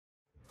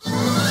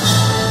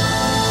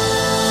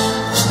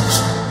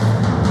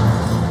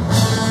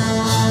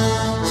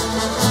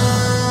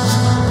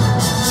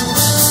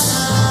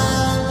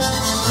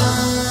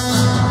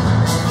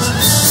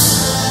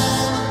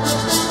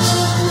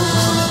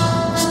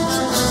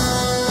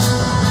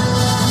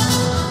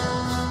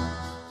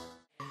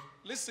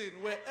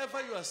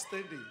wherever you are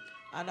standing,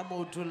 ana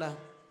mo dula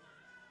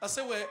I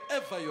say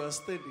wherever you are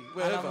standing,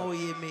 ana mo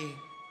wherever, yeme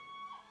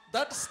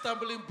that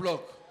stumbling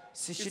block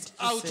is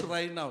out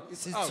right now.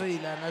 It's out.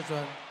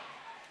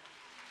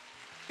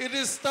 It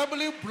is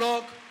stumbling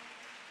block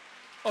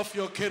of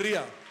your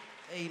career,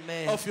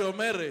 amen, of your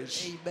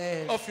marriage,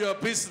 amen, of your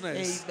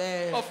business,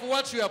 amen, of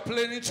what you are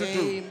planning to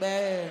do.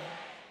 amen.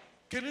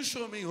 Can you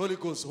show me, Holy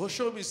Ghost? Or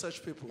show me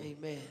such people.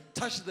 Amen.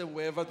 Touch them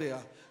wherever they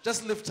are.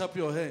 Just lift up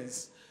your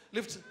hands.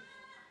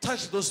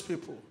 Touch those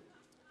people.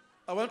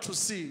 I want to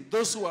see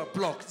those who are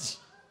blocked.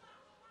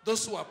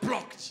 Those who are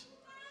blocked.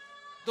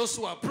 Those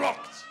who are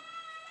blocked.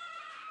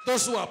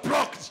 Those who are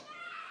blocked.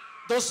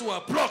 Those who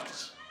are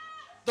blocked.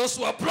 Those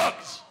who are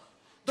blocked.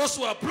 Those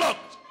who are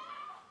blocked.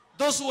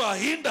 Those who are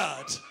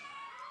hindered.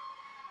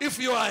 If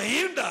you are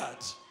hindered,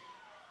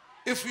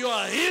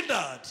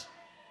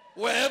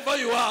 wherever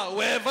you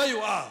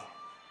are,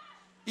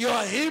 you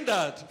are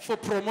hindered for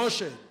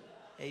promotion.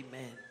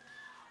 Amen.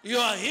 You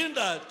are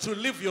hindered to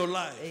live your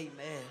life.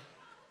 Amen.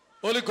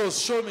 Holy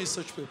Ghost, show me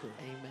such people.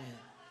 Amen.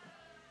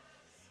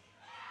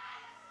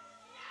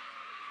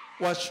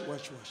 Watch.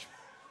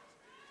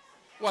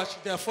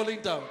 Watch, they are falling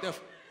down.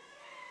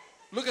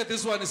 Look at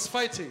this one, is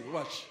fighting.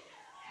 Watch.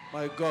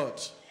 My God.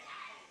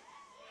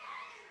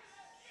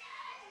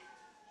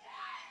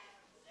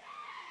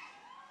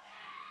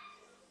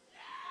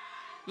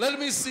 Let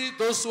me see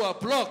those who are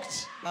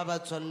blocked,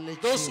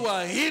 those who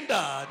are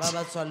hindered,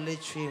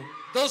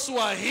 those who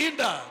are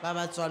hindered,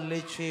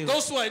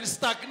 those who are in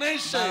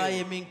stagnation.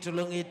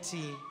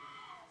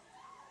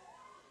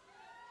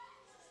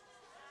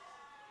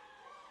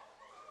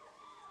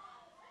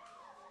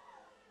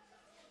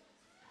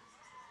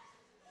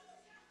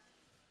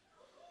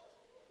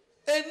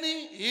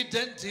 Any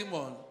hidden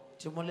demon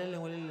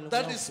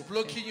that is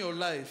blocking your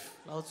life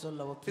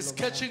is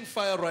catching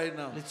fire right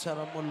now.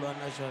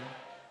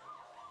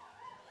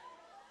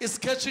 It's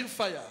catching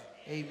fire.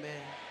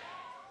 Amen.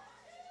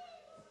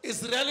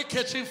 It's really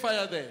catching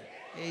fire there.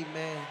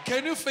 Amen.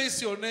 Can you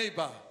face your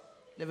neighbor?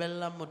 Tell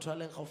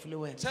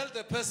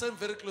the person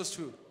very close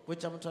to you.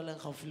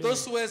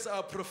 Those words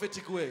are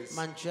prophetic words.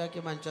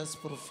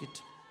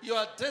 You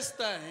are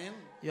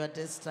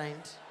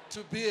destined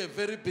to be a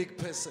very big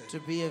person.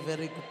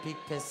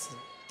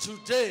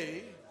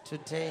 Today,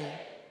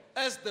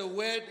 as the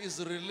word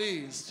is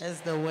released,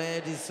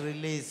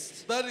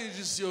 that it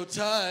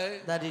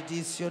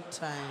is your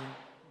time.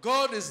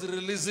 God is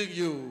releasing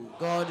you.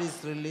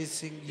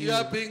 You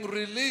are being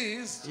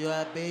released.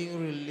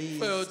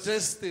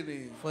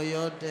 For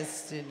your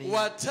destiny.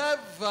 Whatever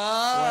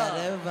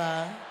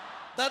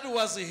that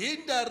was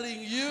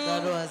hindering you.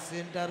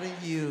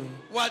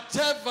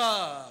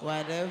 Whatever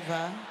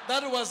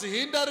that was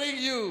hindering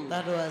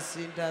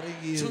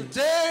you.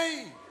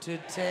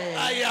 Today,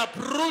 I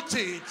uproot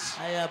it.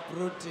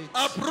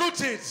 Uproot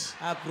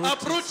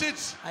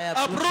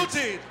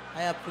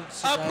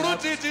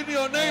it in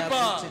your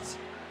neighbor.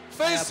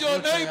 Face your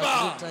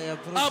neighbor.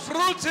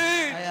 Uproot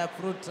it.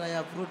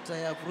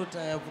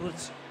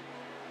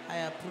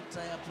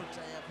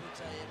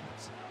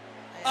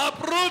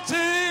 Uproot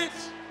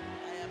it.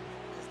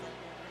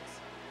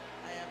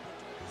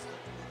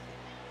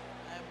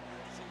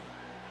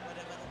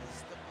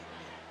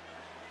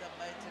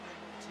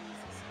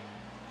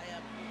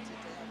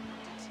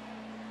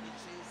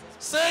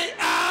 Say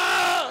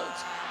out.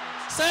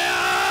 Say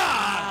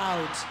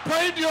out.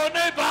 Point your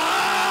neighbor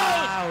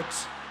out.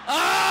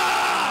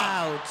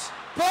 Out.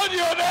 Point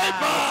your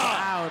neighbor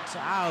out.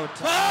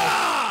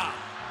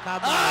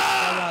 Come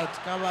out.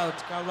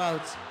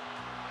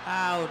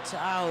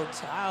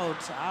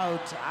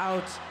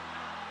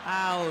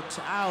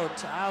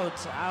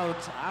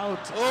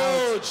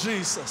 Oh,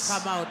 Jesus.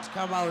 Come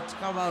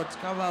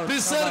out. Be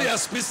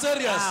serious. Be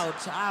serious.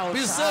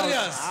 Be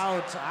serious.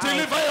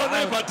 Deliver your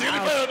neighbor.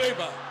 Deliver your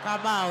neighbor.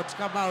 Come out.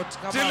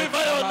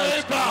 Deliver your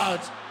neighbor.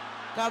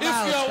 If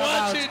you are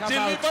watching,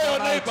 deliver your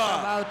neighbor.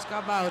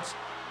 Come out.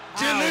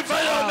 Deliver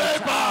your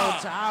neighbor.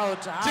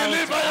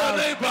 Deliver your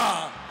neighbor.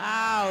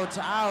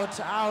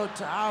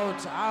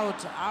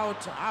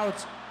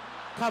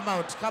 Come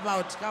out.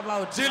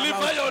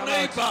 Deliver your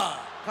neighbor.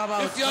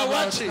 If you are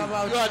watching, you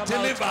are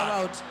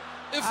delivered.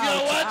 If you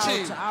are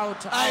watching,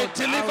 I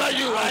deliver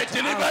you. I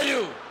deliver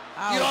you.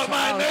 You are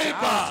my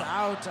neighbor.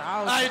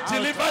 I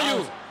deliver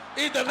you.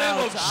 In the name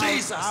of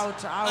Jesus,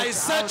 I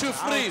set you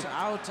free.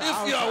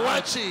 If you are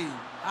watching,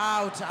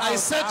 I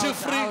set you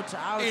free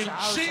in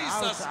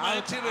Jesus'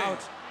 mighty name.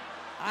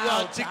 You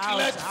are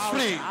declared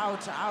free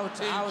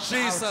in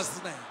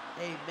Jesus' name.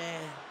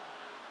 Amen.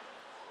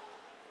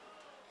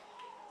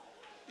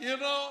 You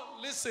know,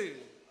 listen.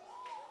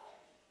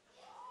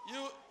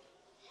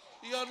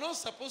 You are not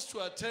supposed to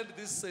attend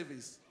this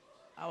service.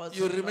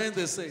 You remain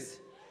the same.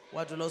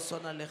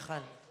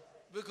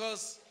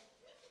 Because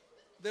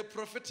the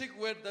prophetic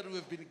word that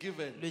we've been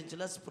given,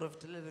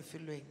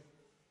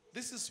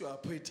 this is your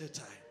appointed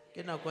time.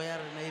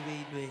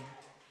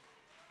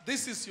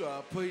 This is your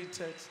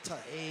appointed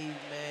time.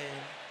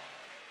 Amen.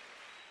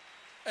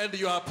 And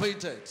you are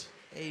appointed.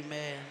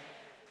 Amen.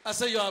 I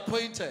say you are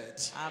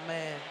appointed.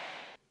 Amen.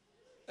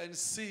 and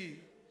see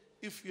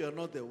if you are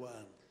not the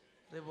one.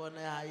 re bone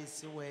ha e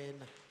se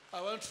wena.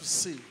 I want to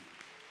see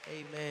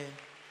Amen.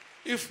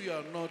 if you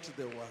are not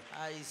the one.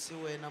 Ha e se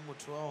wena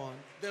motho wa ona.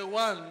 The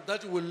one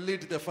that will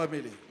lead the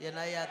family.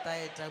 Yena ya ta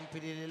etang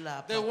pele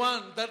lelapa. The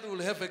one that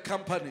will have a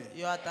company.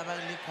 Yo a tabang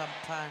le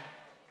company.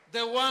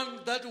 The one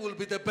that will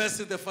be the best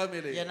in the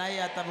family. Yena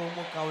ya taba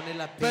mo kaone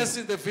lapeng. Best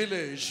in the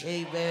village.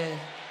 Amen.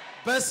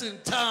 Best in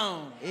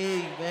town.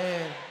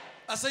 Amen.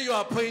 I say you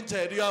are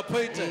appointed. You are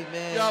appointed.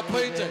 Amen. You are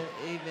appointed.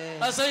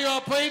 Amen. I say you are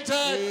appointed.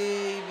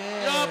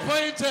 Amen. You are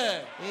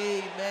appointed.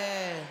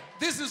 Amen.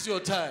 This is your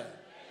time.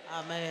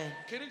 Amen.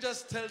 Can you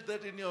just tell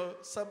that in your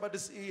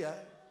somebody's ear?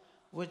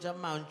 Boja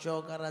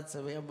mantsho ka ra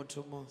tsebe ya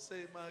motho mo.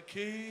 Say,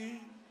 Maki,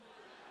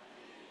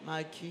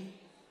 Maki,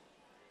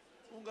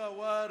 unga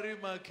worry,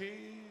 Maki.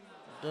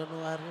 don't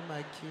worry,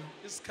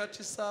 Maki.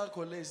 Isikhathi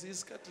sakho lesi,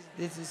 isikhathi.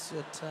 This is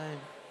your time.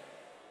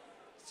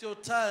 It's your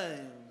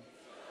time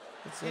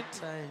It's your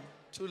time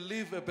to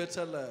live a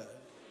better life.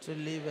 to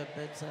live a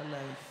better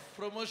life.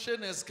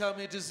 Promotion has come,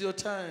 it is your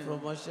time.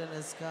 Promotion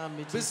has come.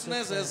 It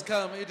Business is your has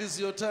time. come, it is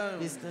your time.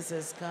 Business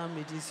has come.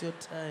 It is your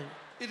time.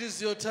 It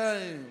is your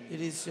time.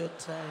 It is your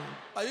time.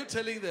 Are you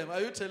telling them? Are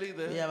you telling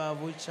them? We have a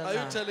butcher Are you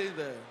now. telling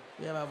them?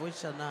 We have a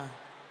butcher now.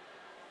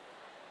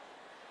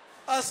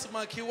 Ask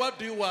Maki, what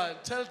do you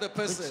want? Tell the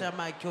person. Butcher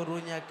Maki o re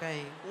o nyaka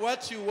eng?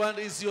 What you want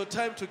is your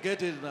time to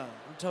get it now.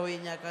 Ntho o e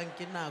nyakang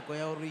ke nako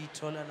ya hore o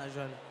ithola na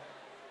jwale.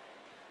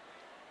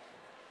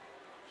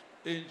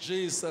 In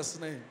Jesus'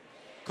 name.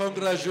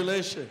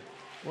 Congratulations.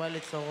 Wa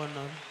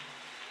letlogono.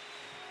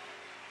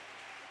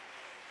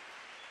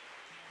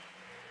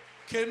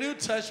 Can you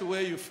touch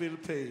where you feel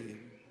pain?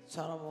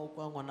 Tshwara mo o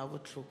kwa ngwana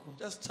botlhoko.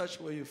 Just touch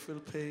where you feel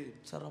pain.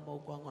 Tshwara mo o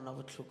kwa ngwana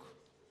botlhoko.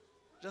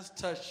 Just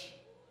touch.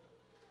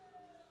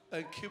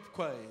 And keep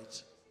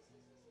quiet.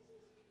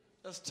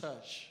 Just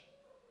touch.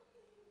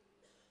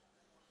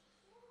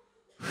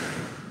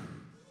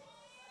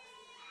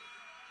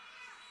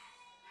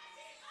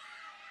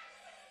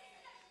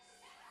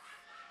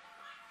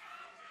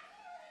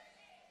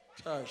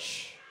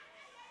 Touch.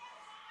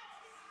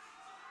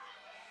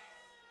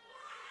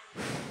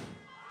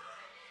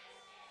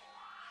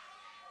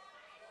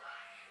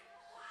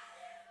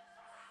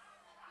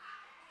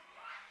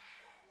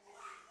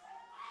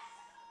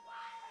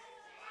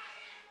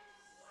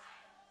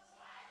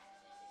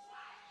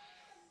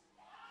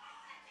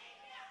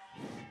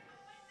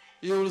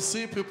 You will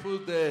see people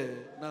there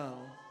now.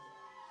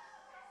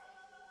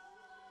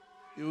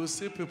 You will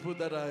see people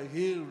that are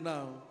healed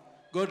now.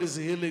 God is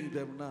healing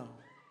them now.